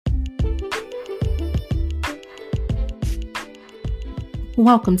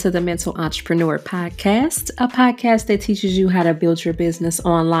Welcome to the Mental Entrepreneur Podcast, a podcast that teaches you how to build your business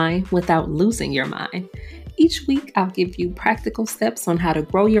online without losing your mind. Each week, I'll give you practical steps on how to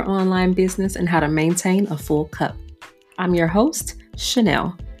grow your online business and how to maintain a full cup. I'm your host,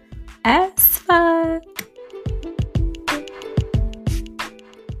 Chanel. As fuck.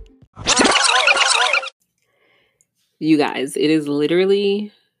 You guys, it is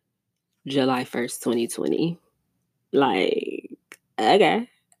literally July 1st, 2020. Okay.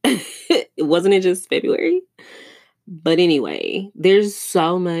 Wasn't it just February? But anyway, there's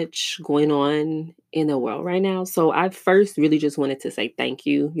so much going on in the world right now. So I first really just wanted to say thank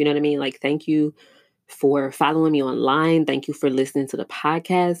you. You know what I mean? Thank you for following me online. Thank you for listening to the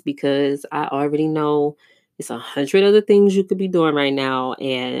podcast because I already know it's 100 other things you could be doing right now.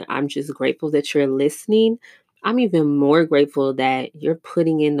 And I'm just grateful that you're listening. I'm even more grateful that you're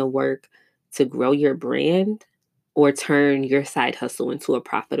putting in the work to grow your brand or turn your side hustle into a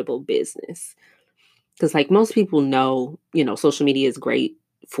profitable business. Because most people know, social media is great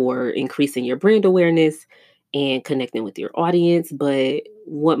for increasing your brand awareness and connecting with your audience. But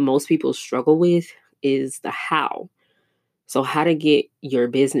what most people struggle with is the how. So how to get your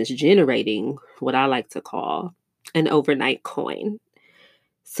business generating what I like to call an overnight coin.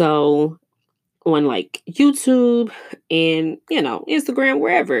 So on YouTube and, Instagram,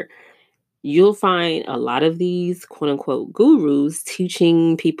 wherever, you'll find a lot of these quote unquote gurus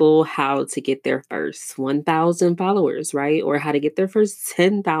teaching people how to get their first 1,000 followers, right? Or how to get their first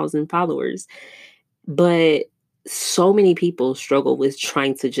 10,000 followers. But so many people struggle with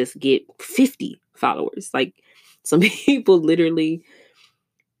trying to just get 50 followers. Some people literally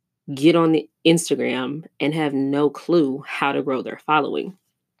get on the Instagram and have no clue how to grow their following.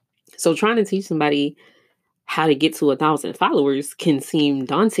 So trying to teach somebody how to get to 1,000 followers can seem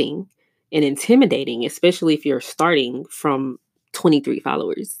daunting and intimidating, especially if you're starting from 23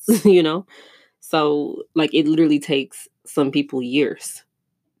 followers, So it literally takes some people years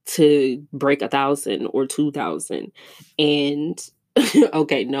to break 1,000 or 2,000. And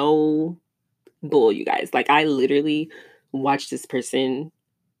okay, no bull, you guys. I literally watched this person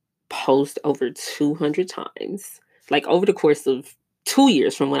post over 200 times, over the course of 2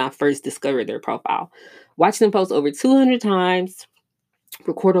 years from when I first discovered their profile. Watch them post over 200 times,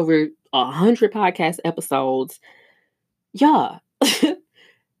 record over 100 podcast episodes. Yeah. The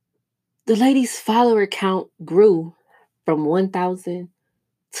lady's follower count grew from 1,000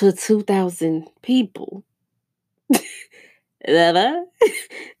 to 2,000 people.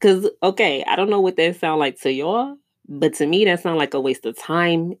 Because, okay, I don't know what that sound like to y'all, but to me, that sounds like a waste of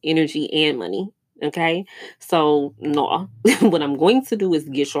time, energy, and money. Okay? So, no. What I'm going to do is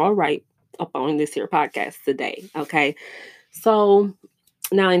get y'all right up on this here podcast today. Okay? So,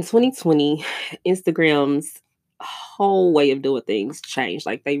 now in 2020, Instagram's whole way of doing things changed.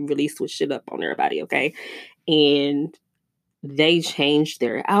 They really switched it up on everybody. Okay? And they changed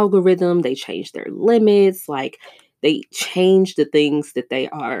their algorithm, they changed their limits, they changed the things that they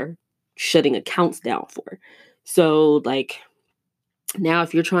are shutting accounts down for. So now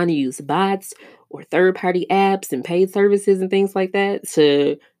if you're trying to use bots or third-party apps and paid services and things like that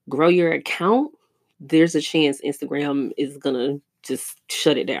to grow your account, there's a chance Instagram is gonna just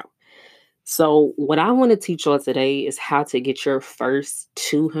shut it down. So what I want to teach y'all today is how to get your first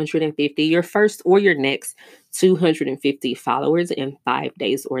 250, your first or your next 250 followers in 5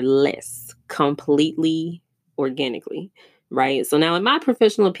 days or less, completely organically, right? So now in my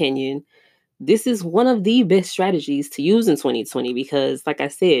professional opinion, this is one of the best strategies to use in 2020 because like I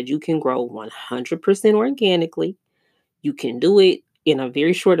said, you can grow 100% organically. You can do it in a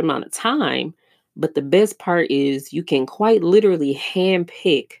very short amount of time. But the best part is you can quite literally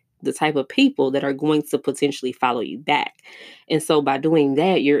handpick the type of people that are going to potentially follow you back. And so by doing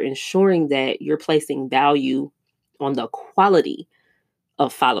that, you're ensuring that you're placing value on the quality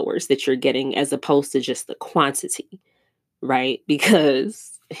of followers that you're getting as opposed to just the quantity, right?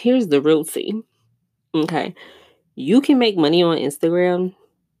 Because here's the real tea. Okay. You can make money on Instagram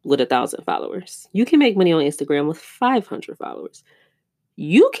with 1,000 followers. You can make money on Instagram with 500 followers.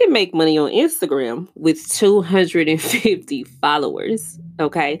 You can make money on Instagram with 250 followers,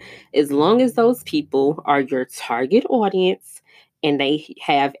 okay? As long as those people are your target audience and they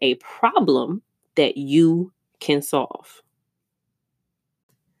have a problem that you can solve.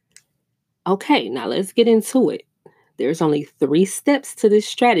 Okay, now let's get into it. There's only 3 steps to this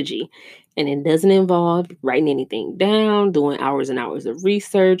strategy, and it doesn't involve writing anything down, doing hours and hours of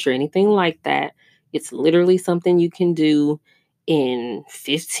research or anything like that. It's literally something you can do in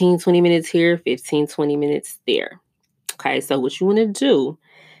 15, 20 minutes here, 15, 20 minutes there. Okay, so what you want to do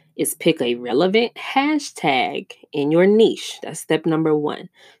is pick a relevant hashtag in your niche. That's step number one.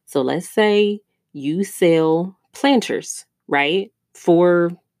 So let's say you sell planters, right?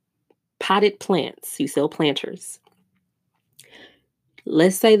 For potted plants, you sell planters.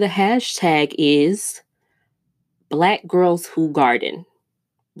 Let's say the hashtag is Black Girls Who Garden,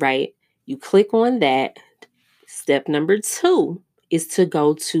 right? You click on that. Step number two is to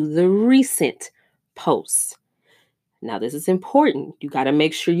go to the recent posts. Now, this is important. You got to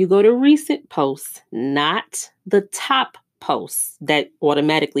make sure you go to recent posts, not the top posts that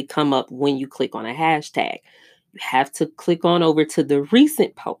automatically come up when you click on a hashtag. You have to click on over to the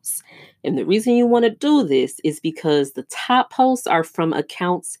recent posts. And the reason you want to do this is because the top posts are from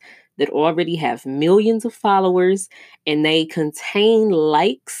accounts that already have millions of followers and they contain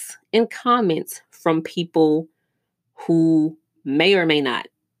likes and comments from people who may or may not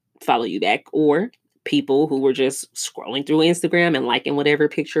follow you back, or people who were just scrolling through Instagram and liking whatever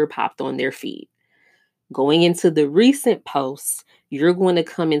picture popped on their feed. Going into the recent posts, you're going to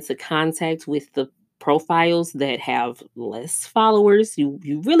come into contact with the profiles that have less followers. You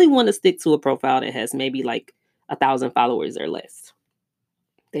really want to stick to a profile that has maybe like 1,000 followers or less.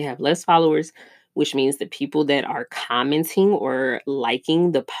 They have less followers, which means the people that are commenting or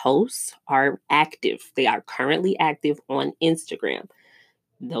liking the posts are active. They are currently active on Instagram.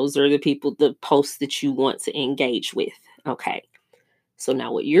 Those are the people, the posts that you want to engage with. Okay. So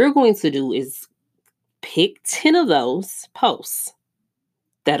now what you're going to do is pick 10 of those posts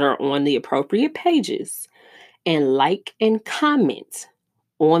that are on the appropriate pages and like and comment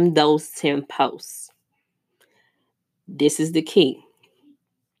on those 10 posts. This is the key.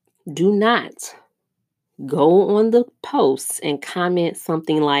 Do not go on the posts and comment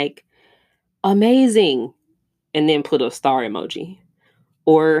something like amazing and then put a star emoji,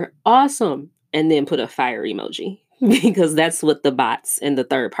 or awesome and then put a fire emoji, because that's what the bots and the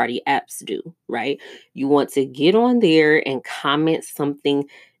third party apps do, right? You want to get on there and comment something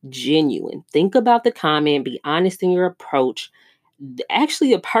genuine. Think about the comment, be honest in your approach.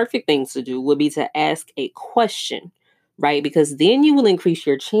 Actually, a perfect thing to do would be to ask a question, right? Because then you will increase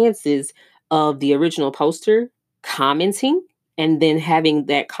your chances of the original poster commenting and then having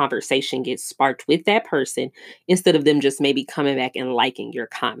that conversation get sparked with that person instead of them just maybe coming back and liking your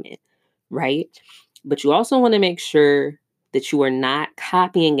comment, right? But you also want to make sure that you are not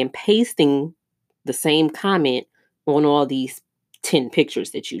copying and pasting the same comment on all these 10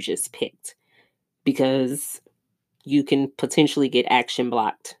 pictures that you just picked, because you can potentially get action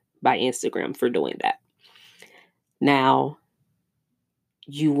blocked by Instagram for doing that. Now,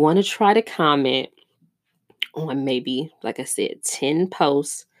 you want to try to comment on maybe, like I said, 10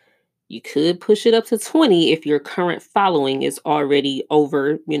 posts. You could push it up to 20 if your current following is already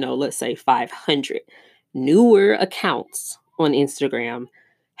over, let's say 500. Newer accounts on Instagram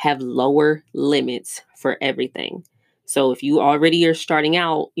have lower limits for everything. So if you already are starting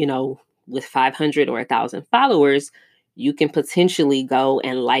out, with 500 or 1,000 followers, you can potentially go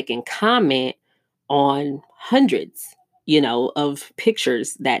and like and comment on hundreds, of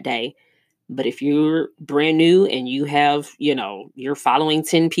pictures that day. But if you're brand new and you have, you're following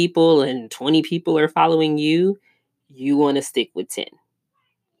 10 people and 20 people are following you, you want to stick with 10,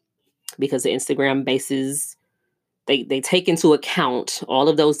 because the Instagram bases, they take into account all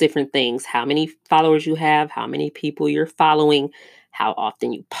of those different things: how many followers you have, how many people you're following, how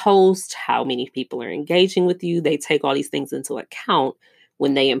often you post, how many people are engaging with you. They take all these things into account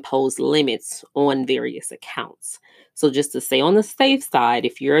when they impose limits on various accounts. So just to stay on the safe side,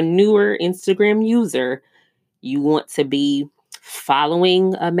 if you're a newer Instagram user, you want to be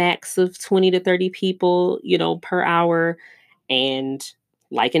following a max of 20 to 30 people, per hour, and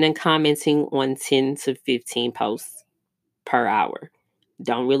liking and commenting on 10 to 15 posts per hour.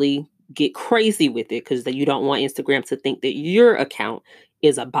 Don't really get crazy with it, because you don't want Instagram to think that your account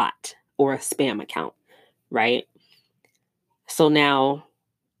is a bot or a spam account, right? So now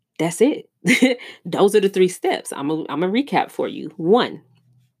that's it. Those are the 3 steps. I'm going to recap for you. 1,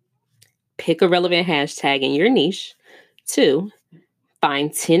 pick a relevant hashtag in your niche. 2,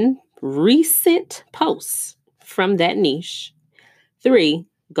 find 10 recent posts from that niche. 3,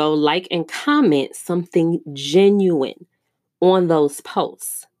 go like and comment something genuine on those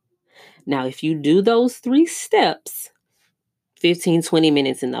posts. Now, if you do those 3 steps, 15, 20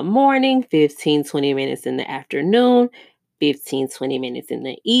 minutes in the morning, 15, 20 minutes in the afternoon, 15, 20 minutes in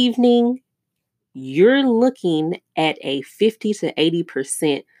the evening, you're looking at a 50 to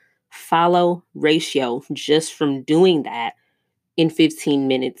 80% follow ratio just from doing that in 15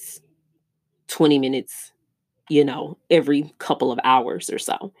 minutes, 20 minutes, every couple of hours or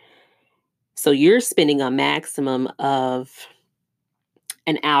so. So you're spending a maximum of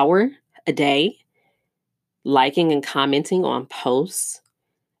an hour a day liking and commenting on posts,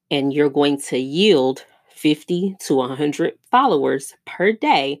 and you're going to yield 50 to 100 followers per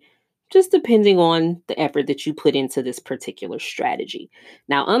day, just depending on the effort that you put into this particular strategy.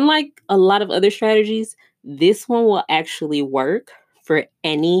 Now, unlike a lot of other strategies, this one will actually work for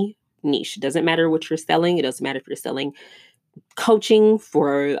any niche. It doesn't matter what you're selling. It doesn't matter if you're selling coaching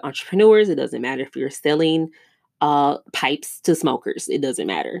for entrepreneurs. It doesn't matter if you're selling pipes to smokers. It doesn't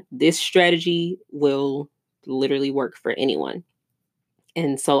matter. This strategy will literally work for anyone.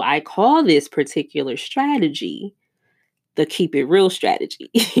 And so I call this particular strategy the keep it real strategy,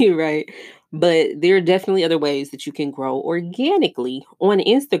 right? But there are definitely other ways that you can grow organically on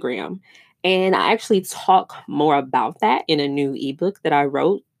Instagram. And I actually talk more about that in a new ebook that I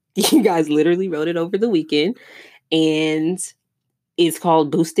wrote. You guys literally wrote it over the weekend. And it's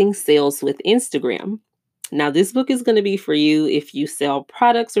called Boosting Sales with Instagram. Now, this book is going to be for you if you sell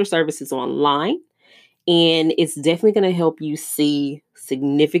products or services online. And it's definitely going to help you see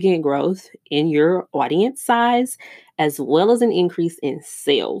significant growth in your audience size, as well as an increase in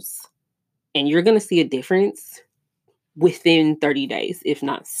sales. And you're going to see a difference within 30 days, if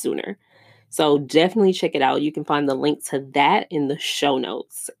not sooner. So definitely check it out. You can find the link to that in the show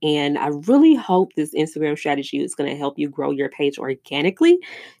notes. And I really hope this Instagram strategy is going to help you grow your page organically.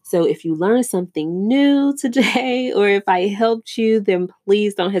 So if you learned something new today, or if I helped you, then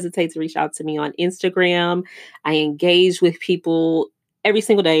please don't hesitate to reach out to me on Instagram. I engage with people every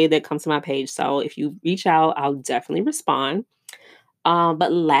single day that comes to my page. So if you reach out, I'll definitely respond.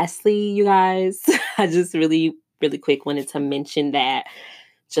 But lastly, you guys, I just really quick wanted to mention that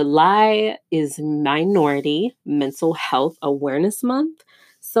July is Minority Mental Health Awareness Month.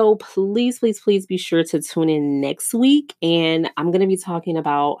 So please be sure to tune in next week. And I'm going to be talking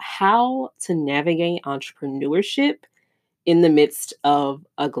about how to navigate entrepreneurship in the midst of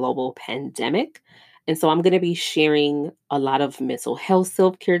a global pandemic. And so I'm going to be sharing a lot of mental health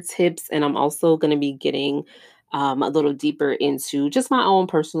self-care tips. And I'm also going to be getting a little deeper into just my own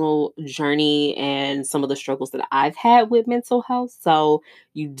personal journey and some of the struggles that I've had with mental health. So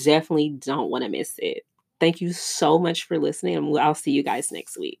you definitely don't want to miss it. Thank you so much for listening. And I'll see you guys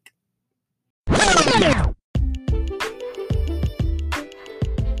next week.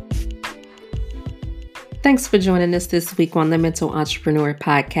 Thanks for joining us this week on the Mental Entrepreneur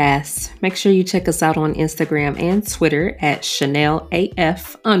Podcast. Make sure you check us out on Instagram and Twitter at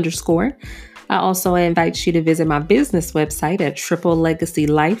ChanelAF_. I also invite you to visit my business website at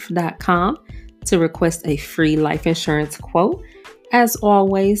triplelegacylife.com to request a free life insurance quote. As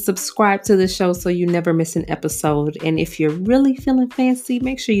always, subscribe to the show so you never miss an episode. And if you're really feeling fancy,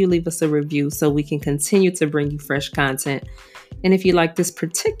 make sure you leave us a review so we can continue to bring you fresh content. And if you like this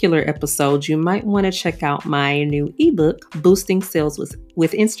particular episode, you might want to check out my new ebook, Boosting Sales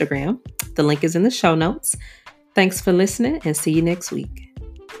with Instagram. The link is in the show notes. Thanks for listening and see you next week.